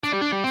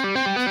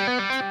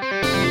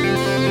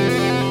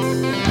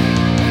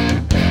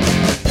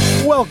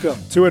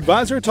Welcome to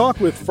Advisor Talk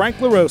with Frank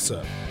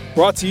LaRosa.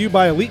 Brought to you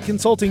by Elite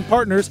Consulting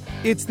Partners,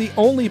 it's the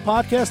only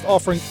podcast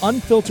offering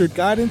unfiltered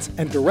guidance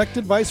and direct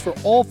advice for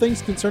all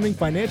things concerning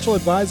financial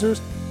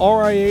advisors,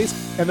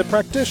 RIAs, and the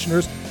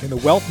practitioners in the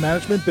wealth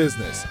management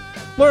business.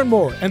 Learn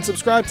more and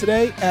subscribe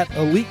today at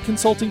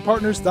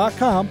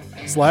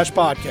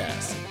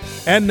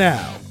eliteconsultingpartners.com/podcast. And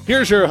now,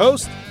 here's your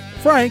host,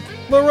 Frank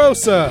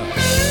LaRosa.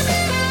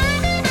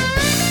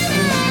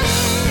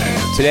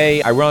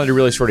 Today, I wanted to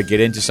really sort of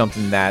get into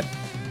something that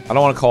I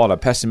don't want to call it a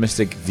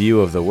pessimistic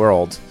view of the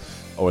world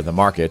or the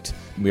market.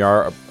 We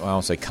are, I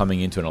won't say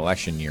coming into an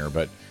election year,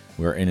 but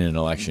we're in an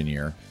election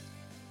year.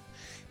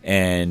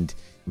 And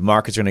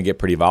markets are going to get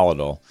pretty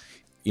volatile.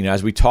 You know,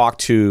 as we talk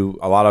to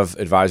a lot of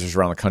advisors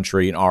around the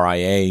country and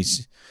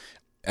RIAs,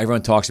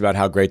 everyone talks about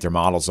how great their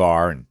models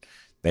are and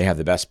they have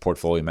the best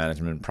portfolio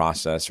management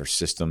process or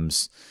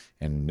systems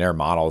and their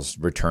models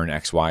return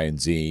X, Y, and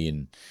Z.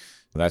 And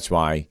that's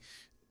why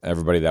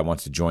everybody that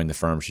wants to join the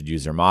firm should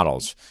use their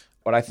models.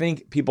 What I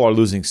think people are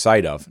losing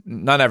sight of,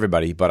 not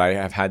everybody, but I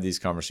have had these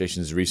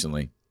conversations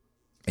recently,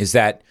 is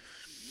that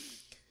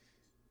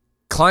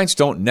clients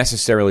don't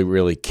necessarily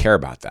really care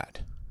about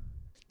that.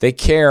 They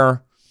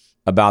care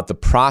about the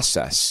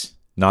process,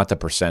 not the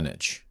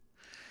percentage.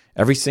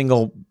 Every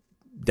single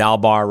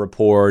Dalbar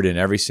report and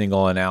every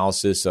single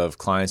analysis of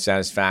client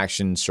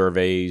satisfaction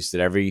surveys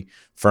that every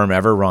firm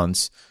ever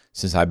runs,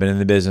 since I've been in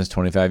the business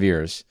 25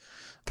 years,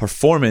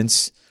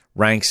 performance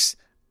ranks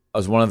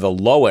as one of the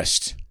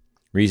lowest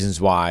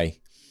reasons why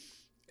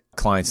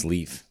clients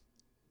leave.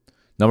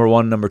 Number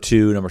one, number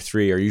two, number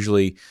three are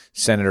usually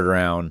centered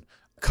around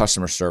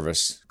customer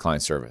service,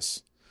 client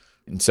service.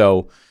 And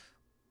so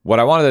what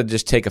I wanted to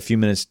just take a few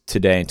minutes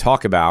today and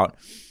talk about,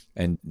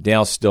 and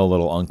Dale's still a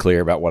little unclear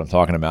about what I'm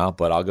talking about,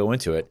 but I'll go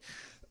into it,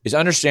 is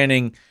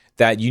understanding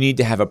that you need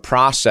to have a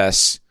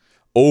process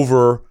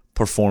over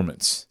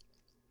performance.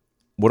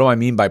 What do I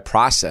mean by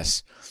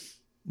process?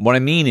 What I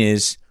mean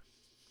is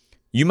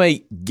you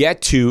may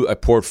get to a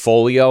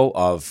portfolio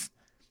of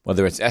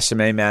whether it's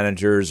SMA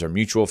managers or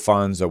mutual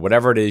funds or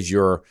whatever it is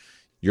your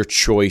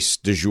choice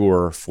du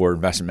jour for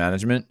investment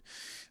management.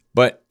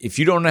 But if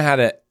you don't know how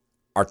to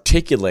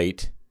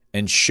articulate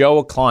and show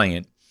a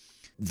client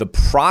the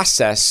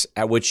process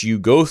at which you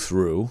go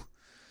through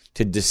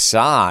to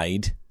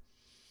decide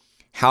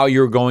how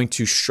you're going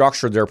to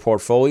structure their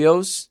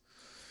portfolios,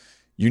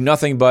 you're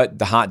nothing but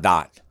the hot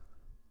dot.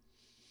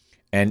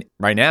 And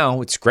right now,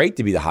 it's great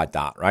to be the hot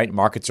dot, right?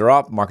 Markets are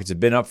up. Markets have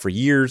been up for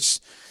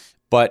years.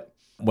 But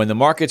when the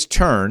markets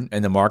turn,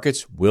 and the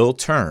markets will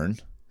turn,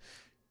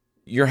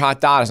 your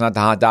hot dot is not the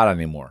hot dot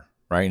anymore,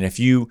 right? And if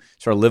you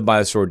sort of live by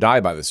the sword,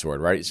 die by the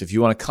sword, right? So if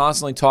you want to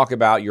constantly talk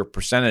about your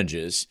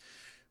percentages,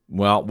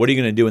 well, what are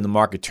you going to do when the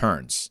market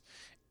turns?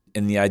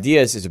 And the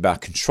idea is about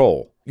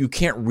control. You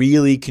can't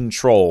really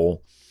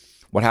control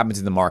what happens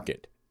in the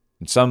market.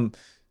 And some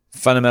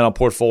fundamental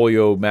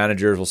portfolio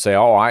managers will say,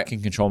 oh, I can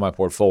control my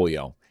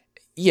portfolio.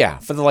 Yeah,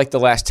 for the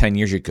last 10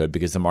 years you could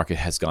because the market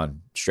has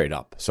gone straight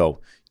up. So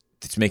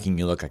it's making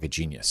you look like a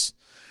genius.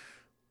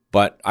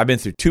 But I've been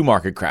through 2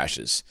 market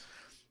crashes.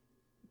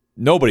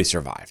 Nobody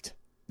survived.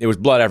 There was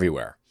blood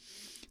everywhere,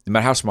 no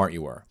matter how smart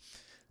you were.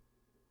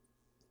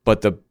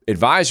 But the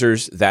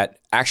advisors that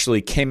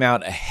actually came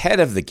out ahead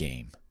of the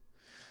game,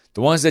 the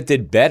ones that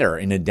did better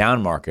in a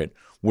down market,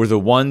 were the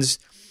ones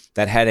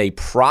that had a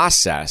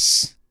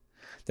process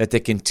that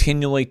they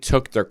continually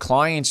took their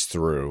clients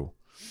through,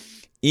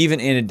 even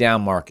in a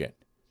down market,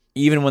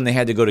 even when they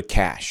had to go to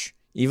cash,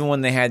 even when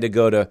they had to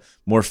go to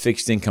more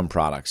fixed income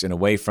products and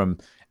away from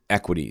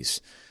equities.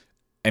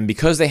 And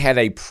because they had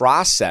a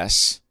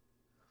process,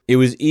 it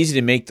was easy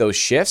to make those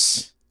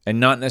shifts and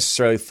not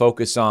necessarily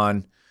focus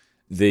on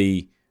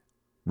the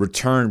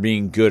return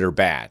being good or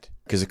bad,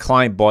 because the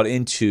client bought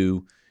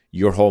into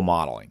your whole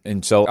modeling.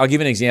 And so I'll give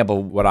an example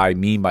of what I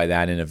mean by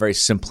that in a very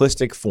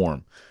simplistic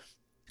form,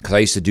 because I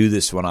used to do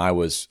this when I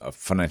was a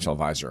financial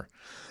advisor.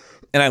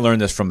 And I learned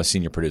this from a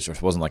senior producer.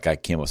 It wasn't like I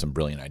came up with some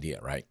brilliant idea,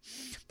 right?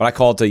 But I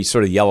call it the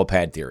sort of yellow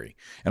pad theory.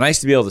 And I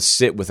used to be able to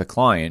sit with a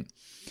client.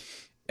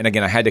 And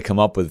again, I had to come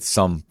up with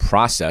some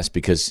process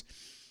because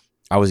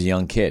I was a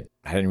young kid.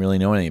 I didn't really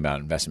know anything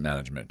about investment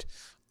management.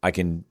 I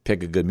can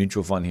pick a good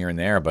mutual fund here and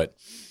there, but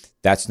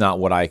that's not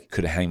what I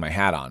could hang my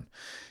hat on.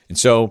 And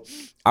so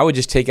I would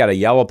just take out a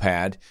yellow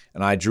pad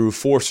and I drew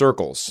 4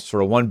 circles,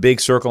 sort of one big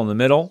circle in the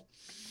middle,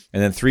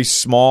 and then 3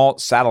 small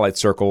satellite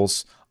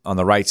circles on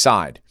the right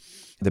side.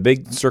 The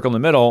big circle in the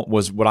middle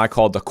was what I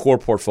called the core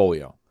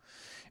portfolio.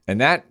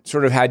 And that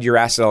sort of had your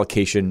asset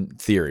allocation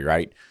theory,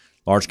 right?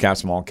 Large cap,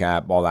 small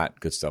cap, all that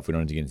good stuff. We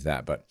don't need to get into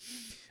that.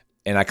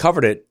 And I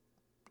covered it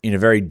in a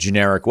very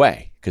generic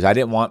way because I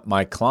didn't want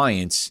my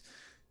clients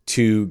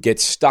to get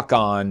stuck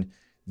on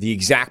the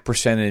exact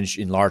percentage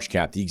in large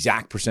cap, the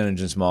exact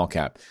percentage in small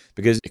cap,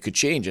 because it could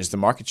change as the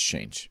markets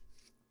change.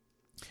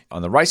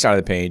 On the right side of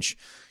the page,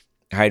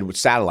 I had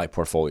satellite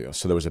portfolios.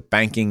 So there was a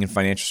banking and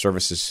financial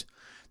services.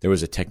 There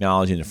was a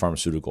technology and a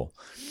pharmaceutical.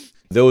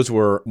 Those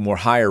were more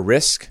higher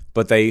risk,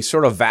 but they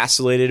sort of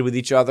vacillated with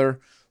each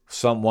other.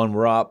 One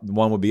were up,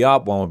 one would be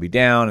up, one would be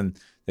down, and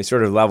They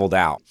sort of leveled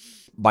out.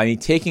 By me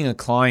taking a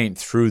client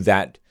through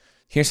that,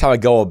 here's how I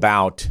go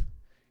about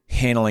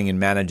handling and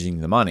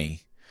managing the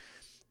money.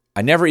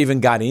 I never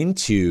even got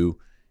into,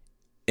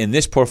 in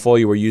this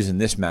portfolio, we're using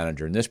this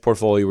manager. In this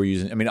portfolio, we're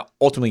using,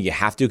 ultimately you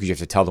have to because you have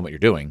to tell them what you're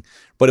doing.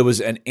 But it was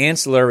an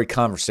ancillary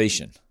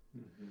conversation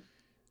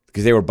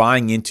because they were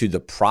buying into the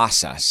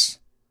process.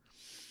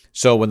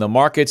 So when the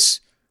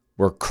markets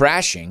were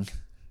crashing,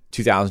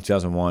 2000,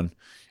 2001,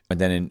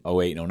 and then in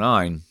 08 and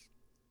 09,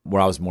 where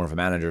I was more of a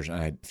manager and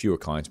I had fewer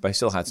clients, but I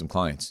still had some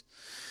clients,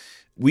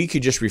 we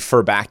could just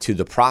refer back to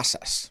the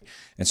process.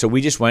 And so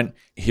we just went,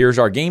 here's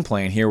our game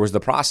plan. Here was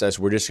the process.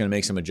 We're just going to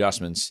make some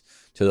adjustments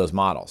to those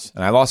models.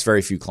 And I lost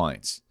very few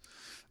clients.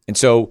 And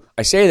so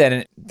I say that,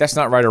 and that's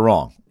not right or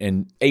wrong.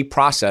 And a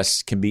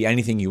process can be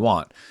anything you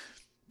want,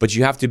 but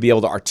you have to be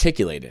able to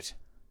articulate it.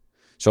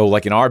 So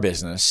like in our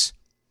business,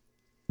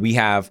 we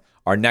have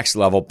our next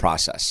level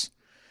process.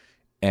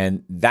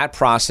 And that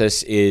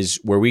process is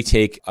where we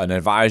take an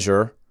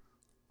advisor,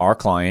 our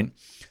client,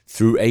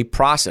 through a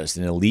process,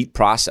 an elite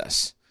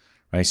process,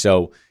 right?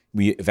 So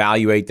we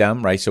evaluate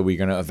them, right? So we're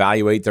going to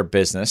evaluate their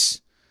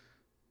business.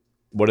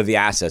 What are the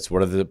assets?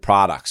 What are the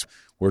products?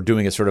 We're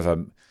doing a sort of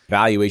a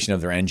evaluation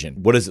of their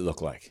engine. What does it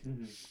look like?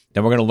 Mm-hmm.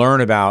 Then we're going to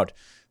learn about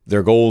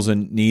their goals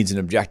and needs and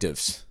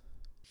objectives.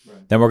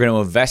 Right. Then we're going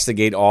to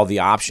investigate all the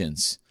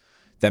options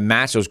that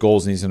match those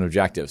goals, needs, and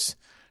objectives.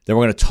 Then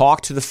we're going to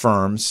talk to the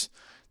firms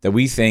that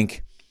we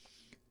think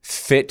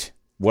fit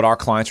what our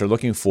clients are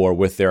looking for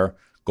with their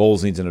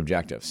goals, needs, and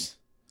objectives.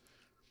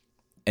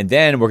 And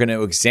then we're going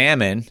to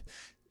examine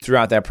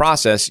throughout that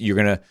process, you're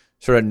going to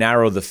sort of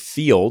narrow the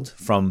field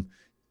from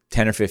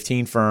 10 or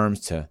 15 firms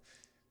to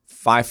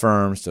 5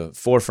 firms to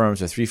 4 firms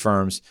to 3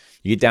 firms.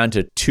 You get down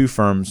to 2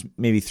 firms,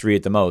 maybe 3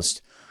 at the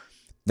most.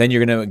 Then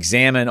you're going to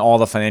examine all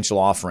the financial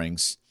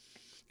offerings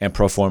and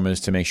pro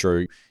formas to make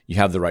sure you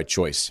have the right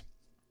choice.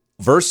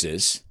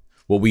 Versus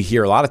what we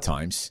hear a lot of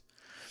times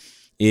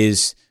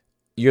is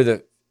you're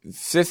the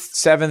 5th,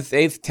 7th,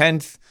 8th,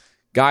 10th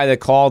guy that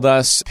called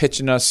us,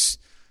 pitching us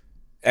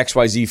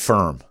XYZ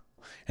firm.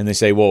 And they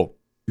say, well,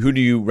 who do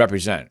you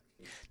represent?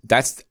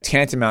 That's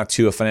tantamount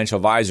to a financial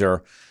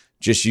advisor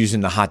just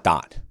using the hot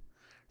dot.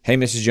 Hey,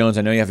 Mrs. Jones,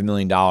 I know you have $1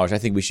 million. I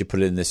think we should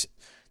put it in this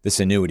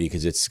annuity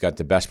because it's got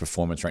the best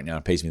performance right now.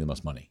 It pays me the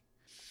most money.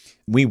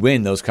 We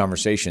win those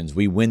conversations.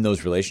 We win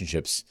those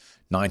relationships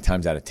 9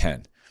 times out of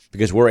 10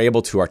 because we're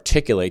able to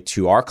articulate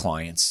to our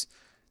clients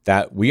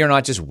that we are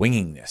not just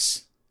winging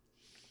this.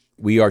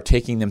 We are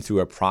taking them through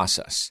a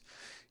process.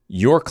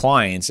 Your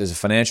clients as a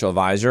financial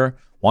advisor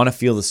want to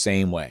feel the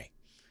same way.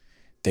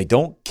 They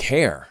don't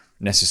care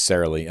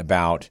necessarily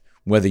about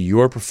whether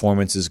your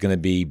performance is going to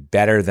be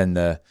better than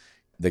the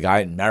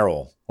guy at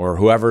Merrill or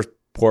whoever's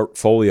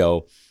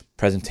portfolio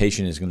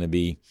presentation is going to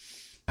be,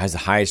 has the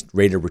highest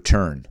rate of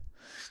return.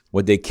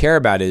 What they care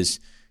about is,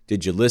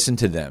 did you listen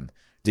to them?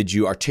 Did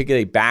you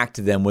articulate back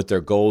to them what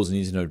their goals,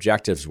 needs, and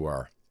objectives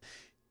were?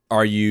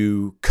 Are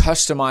you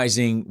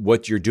customizing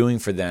what you're doing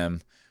for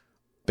them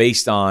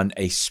based on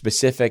a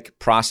specific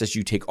process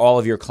you take all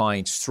of your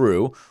clients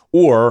through,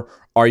 or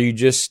are you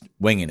just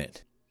winging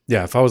it?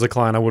 Yeah, if I was a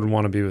client, I wouldn't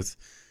want to be with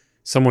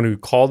someone who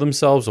called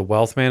themselves a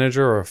wealth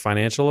manager or a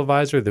financial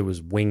advisor that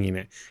was winging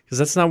it, because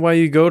that's not why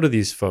you go to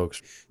these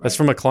folks. Right. That's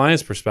from a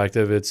client's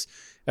perspective. It's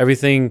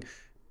everything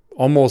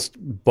almost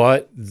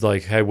but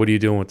like, hey, what are you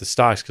doing with the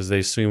stocks? Because they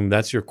assume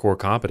that's your core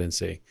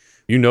competency.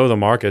 You know the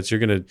markets. You're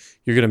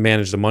gonna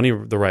manage the money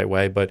the right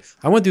way. But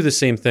I went through the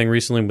same thing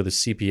recently with a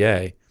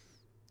CPA,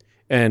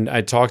 and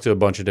I talked to a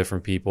bunch of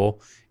different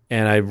people,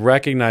 and I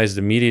recognized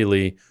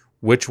immediately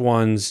which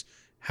ones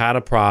had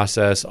a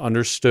process,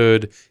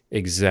 understood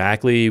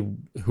exactly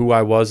who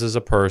I was as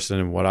a person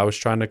and what I was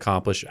trying to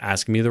accomplish,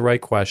 asking me the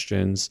right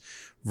questions,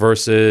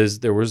 versus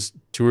there was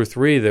 2 or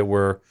 3 that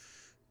were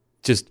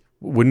just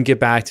wouldn't get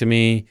back to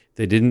me.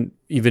 They didn't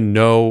even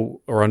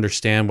know or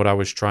understand what I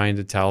was trying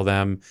to tell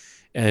them,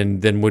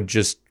 and then would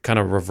just kind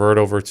of revert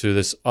over to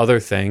this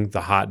other thing,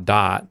 the hot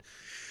dot.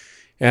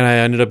 And I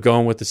ended up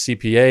going with the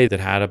CPA that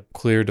had a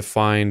clear,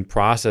 defined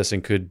process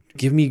and could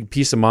give me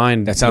peace of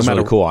mind. That sounds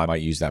really cool. I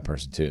might use that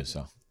person too.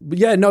 So,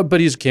 yeah, no,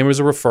 but he came as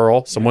a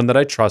referral, someone that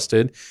I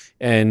trusted,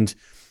 and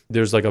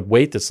there's like a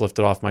weight that's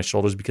lifted off my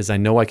shoulders because I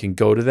know I can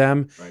go to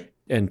them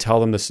and tell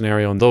them the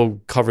scenario, and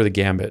they'll cover the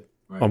gambit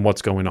on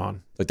what's going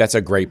on. But that's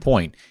a great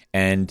point,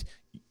 and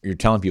you're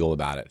telling people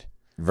about it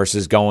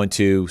versus going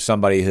to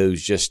somebody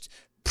who's just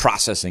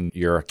processing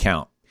your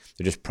account.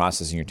 They're just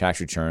processing your tax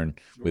return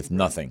with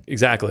nothing.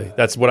 Exactly.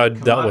 That's what I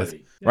dealt with.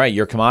 Right,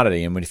 your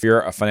commodity. And if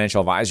you're a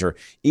financial advisor,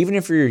 even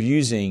if you're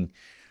using,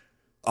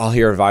 I'll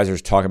hear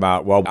advisors talk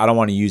about, well, I don't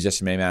want to use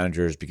SMA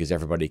managers because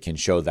everybody can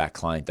show that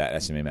client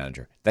that SMA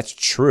manager. That's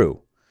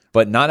true.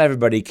 But not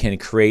everybody can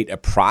create a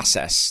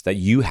process that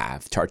you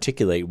have to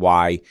articulate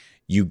why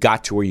you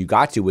got to where you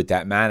got to with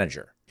that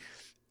manager.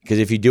 Because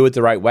if you do it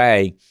the right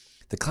way,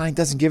 the client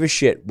doesn't give a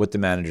shit what the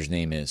manager's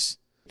name is.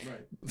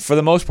 For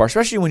the most part,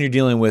 especially when you're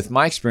dealing with,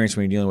 my experience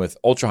when you're dealing with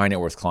ultra high net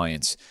worth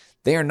clients,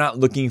 they are not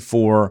looking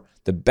for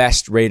the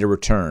best rate of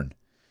return.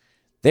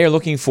 They are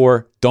looking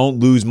for, don't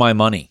lose my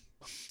money.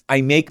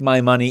 I make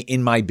my money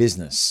in my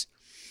business.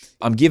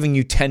 I'm giving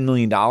you $10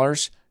 million.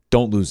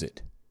 Don't lose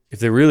it. If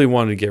they really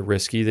wanted to get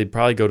risky, they'd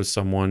probably go to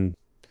someone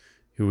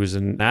who was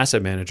an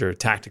asset manager, a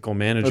tactical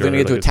manager. They're going to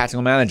get to a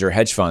tactical manager, a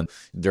hedge fund.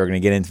 They're going to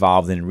get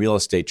involved in real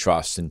estate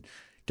trusts and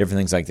different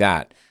things like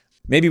that.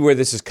 Maybe where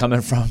this is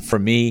coming from for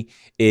me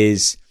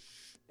is,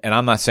 and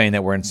I'm not saying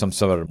that we're in some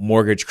sort of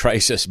mortgage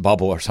crisis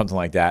bubble or something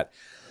like that,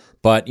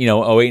 but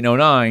 08 and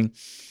 09,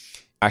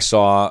 I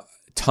saw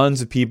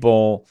tons of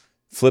people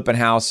flipping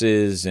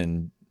houses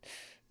and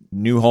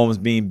new homes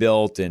being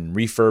built and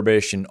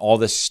refurbished and all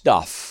this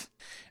stuff.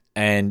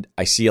 And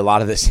I see a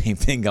lot of the same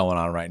thing going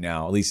on right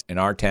now, at least in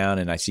our town.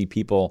 And I see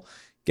people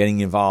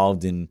getting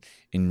involved in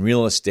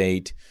real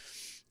estate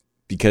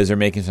because they're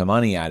making some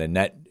money at it. And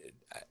that,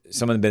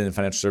 some of them have been in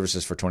financial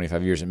services for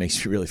 25 years. It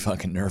makes me really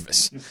fucking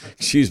nervous.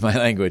 Excuse my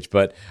language,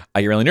 but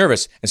I get really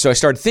nervous. And so I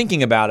started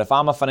thinking about, if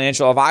I'm a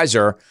financial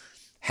advisor,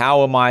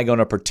 how am I going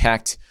to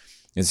protect?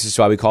 And this is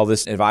why we call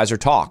this advisor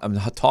talk. I'm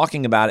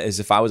talking about it as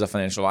if I was a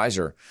financial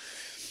advisor.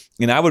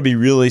 And I would be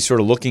really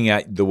sort of looking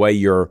at the way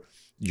you're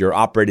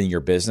operating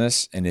your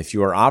business. And if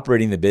you are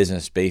operating the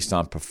business based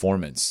on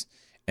performance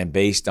and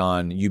based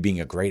on you being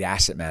a great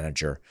asset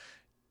manager,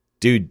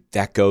 dude,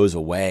 that goes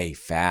away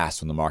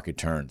fast when the market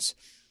turns.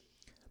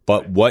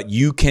 But what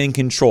you can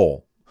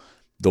control,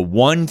 the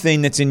one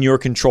thing that's in your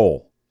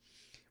control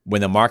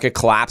when the market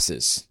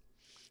collapses,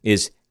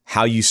 is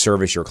how you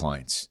service your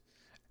clients,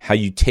 how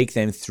you take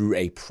them through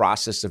a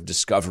process of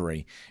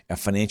discovery, a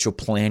financial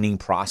planning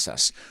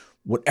process,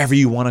 whatever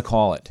you want to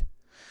call it.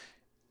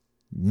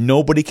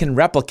 Nobody can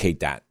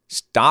replicate that.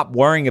 Stop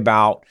worrying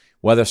about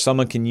whether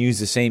someone can use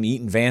the same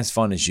Eaton Vance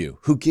fund as you.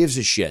 Who gives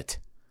a shit?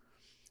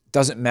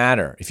 Doesn't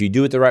matter. If you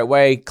do it the right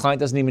way, client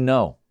doesn't even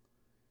know.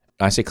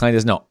 I say client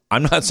doesn't know.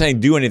 I'm not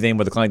saying do anything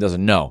where the client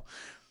doesn't know.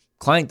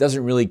 Client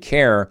doesn't really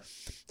care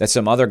that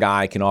some other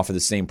guy can offer the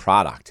same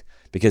product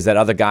because that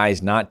other guy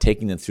is not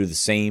taking them through the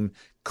same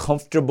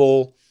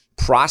comfortable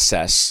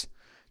process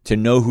to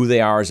know who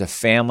they are as a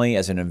family,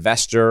 as an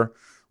investor,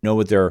 know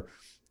what their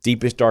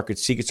deepest,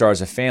 darkest secrets are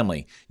as a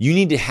family. You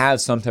need to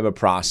have some type of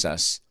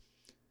process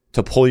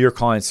to pull your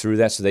clients through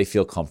that so they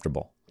feel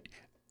comfortable.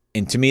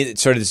 And to me,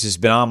 this has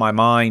been on my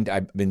mind.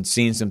 I've been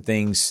seeing some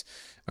things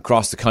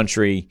across the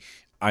country.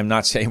 I'm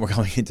not saying we're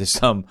going into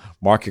some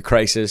market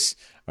crisis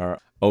or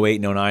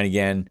 08 and 09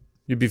 again.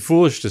 You'd be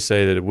foolish to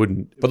say that it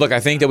wouldn't. But look, I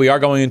think that we are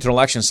going into an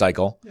election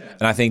cycle,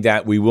 and I think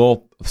that we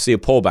will see a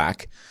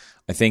pullback.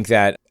 I think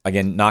that,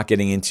 again, not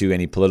getting into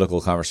any political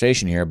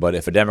conversation here, but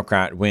if a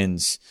Democrat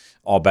wins,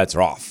 all bets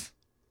are off.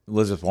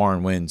 Elizabeth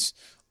Warren wins,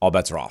 all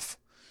bets are off.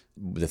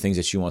 The things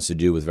that she wants to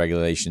do with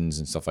regulations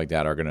and stuff like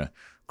that are going to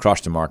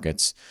crush the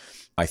markets.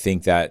 I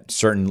think that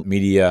certain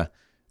media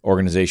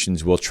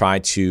organizations will try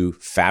to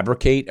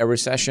fabricate a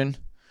recession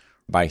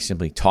by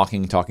simply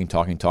talking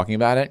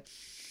about it.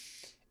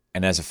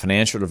 And as a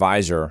financial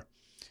advisor,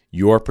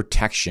 your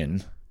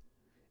protection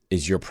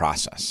is your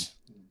process.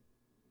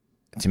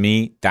 To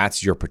me,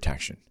 that's your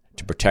protection,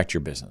 to protect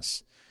your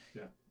business.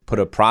 Yeah. Put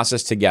a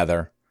process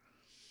together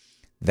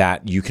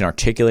that you can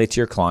articulate to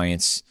your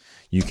clients,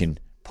 you can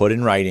put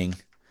in writing.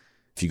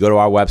 If you go to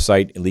our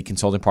website,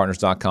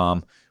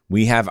 eliteconsultingpartners.com,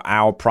 we have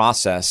our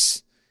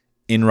process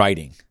in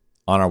writing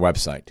on our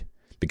website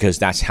because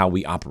that's how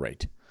we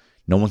operate.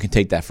 No one can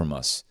take that from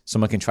us.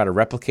 Someone can try to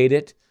replicate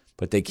it,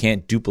 but they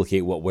can't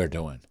duplicate what we're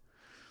doing.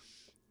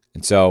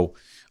 And so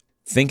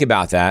think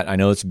about that. I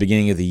know it's the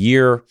beginning of the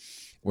year.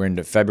 We're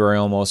into February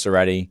almost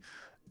already.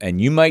 And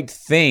you might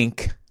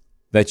think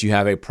that you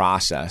have a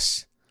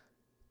process,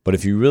 but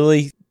if you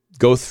really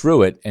go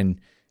through it and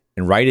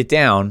write it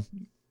down,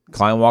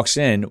 client walks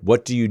in,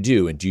 what do you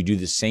do? And do you do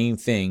the same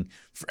thing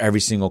for every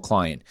single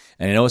client?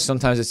 And I know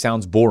sometimes it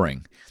sounds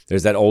boring.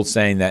 There's that old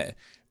saying that,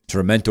 to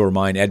a mentor of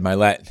mine, Ed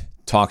Milet,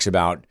 talks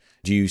about,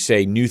 do you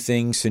say new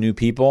things to new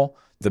people?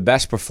 The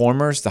best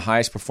performers, the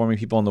highest performing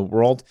people in the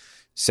world,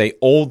 say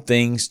old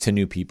things to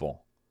new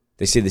people.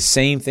 They say the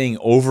same thing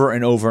over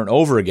and over and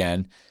over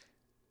again,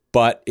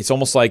 but it's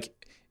almost like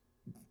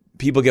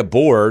people get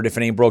bored. If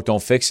it ain't broke,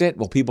 don't fix it.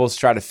 Well, people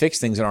try to fix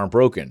things that aren't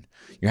broken.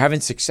 You're having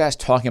success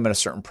talking about a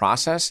certain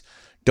process.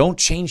 Don't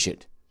change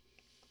it.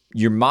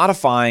 You're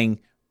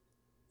modifying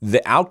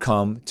the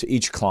outcome to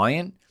each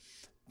client,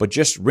 but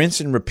just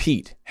rinse and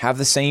repeat. Have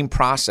the same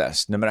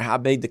process. No matter how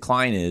big the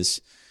client is,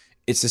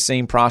 it's the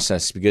same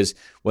process, because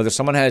whether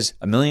someone has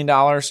 $1 million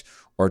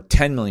or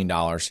 $10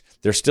 million,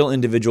 they're still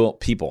individual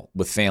people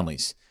with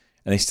families,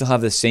 and they still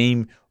have the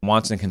same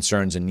wants and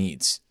concerns and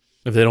needs.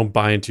 If they don't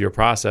buy into your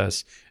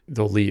process,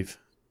 they'll leave.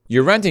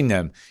 You're renting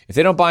them. If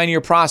they don't buy into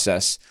your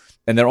process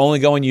and they're only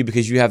going to you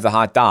because you have the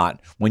hot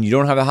dot, when you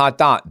don't have the hot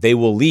dot, they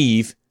will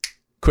leave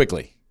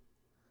quickly.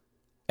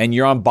 And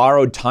you're on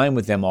borrowed time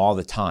with them all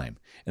the time.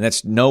 And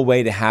that's no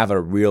way to have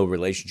a real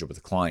relationship with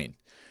a client.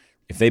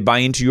 If they buy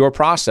into your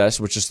process,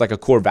 which is like a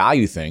core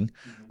value thing,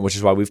 which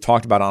is why we've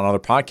talked about on other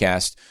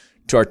podcasts,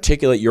 to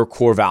articulate your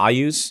core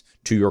values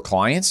to your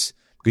clients,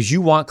 because you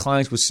want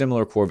clients with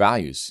similar core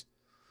values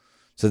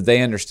so that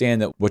they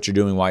understand that what you're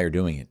doing, why you're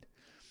doing it.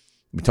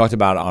 We talked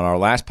about on our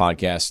last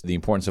podcast the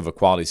importance of a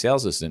quality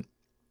sales assistant.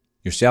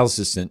 Your sales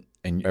assistant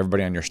and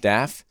everybody on your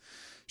staff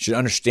should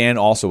understand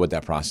also what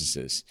that process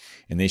is,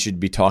 and they should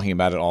be talking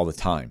about it all the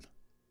time.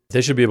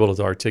 They should be able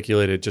to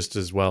articulate it just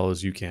as well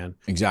as you can.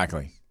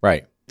 Exactly.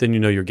 Right. Then you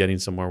know you're getting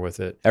somewhere with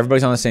it.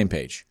 Everybody's on the same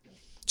page.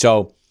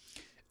 So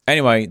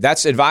anyway,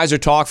 that's Advisor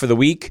Talk for the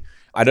week.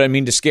 I don't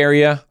mean to scare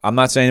you. I'm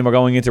not saying we're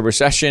going into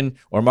recession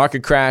or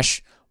market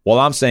crash. What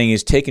I'm saying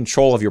is take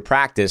control of your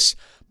practice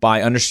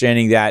by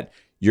understanding that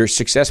your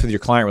success with your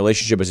client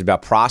relationship is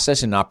about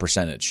process and not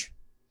percentage.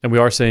 And we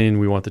are saying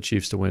we want the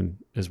Chiefs to win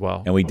as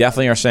well. And we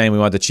definitely are saying we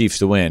want the Chiefs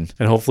to win.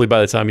 And hopefully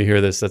by the time you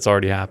hear this, that's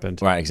already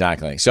happened. Right,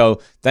 exactly.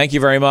 So thank you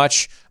very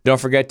much.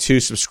 Don't forget to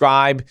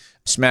subscribe,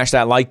 smash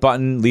that like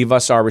button, leave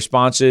us our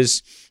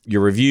responses,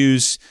 your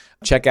reviews.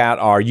 Check out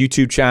our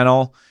YouTube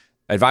channel,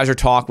 Advisor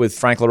Talk with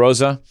Frank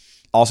LaRosa.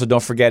 Also,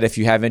 don't forget, if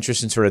you have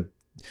interest in sort of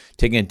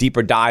taking a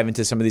deeper dive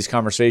into some of these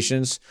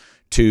conversations,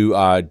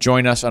 to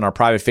join us on our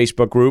private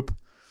Facebook group,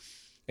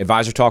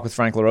 Advisor Talk with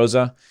Frank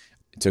LaRosa.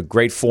 It's a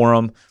great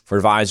forum for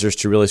advisors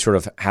to really sort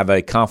of have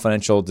a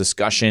confidential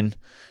discussion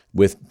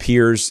with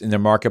peers in their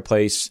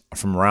marketplace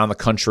from around the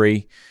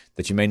country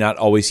that you may not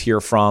always hear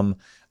from,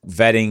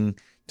 vetting,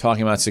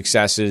 talking about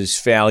successes,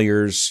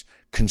 failures,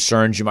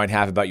 concerns you might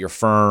have about your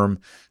firm.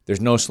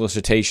 There's no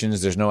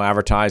solicitations. There's no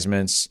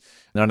advertisements.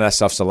 None of that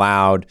stuff's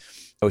allowed.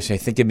 I always say,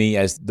 think of me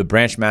as the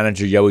branch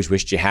manager you always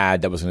wished you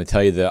had that was going to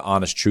tell you the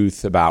honest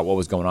truth about what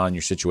was going on in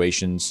your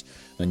situations,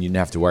 and you didn't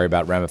have to worry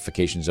about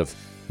ramifications of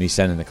me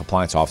sending the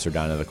compliance officer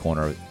down to the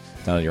corner,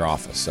 down to your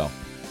office. So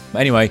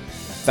anyway,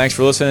 thanks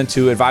for listening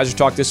to Advisor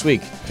Talk this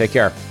week. Take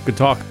care. Good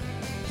talk.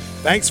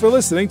 Thanks for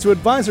listening to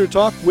Advisor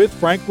Talk with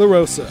Frank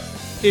LaRosa.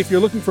 If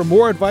you're looking for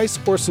more advice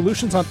or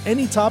solutions on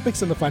any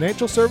topics in the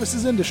financial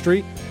services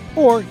industry,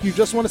 or you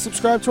just want to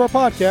subscribe to our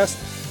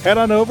podcast, head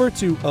on over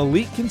to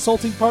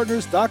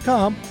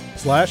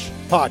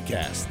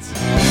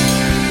eliteconsultingpartners.com/podcasts.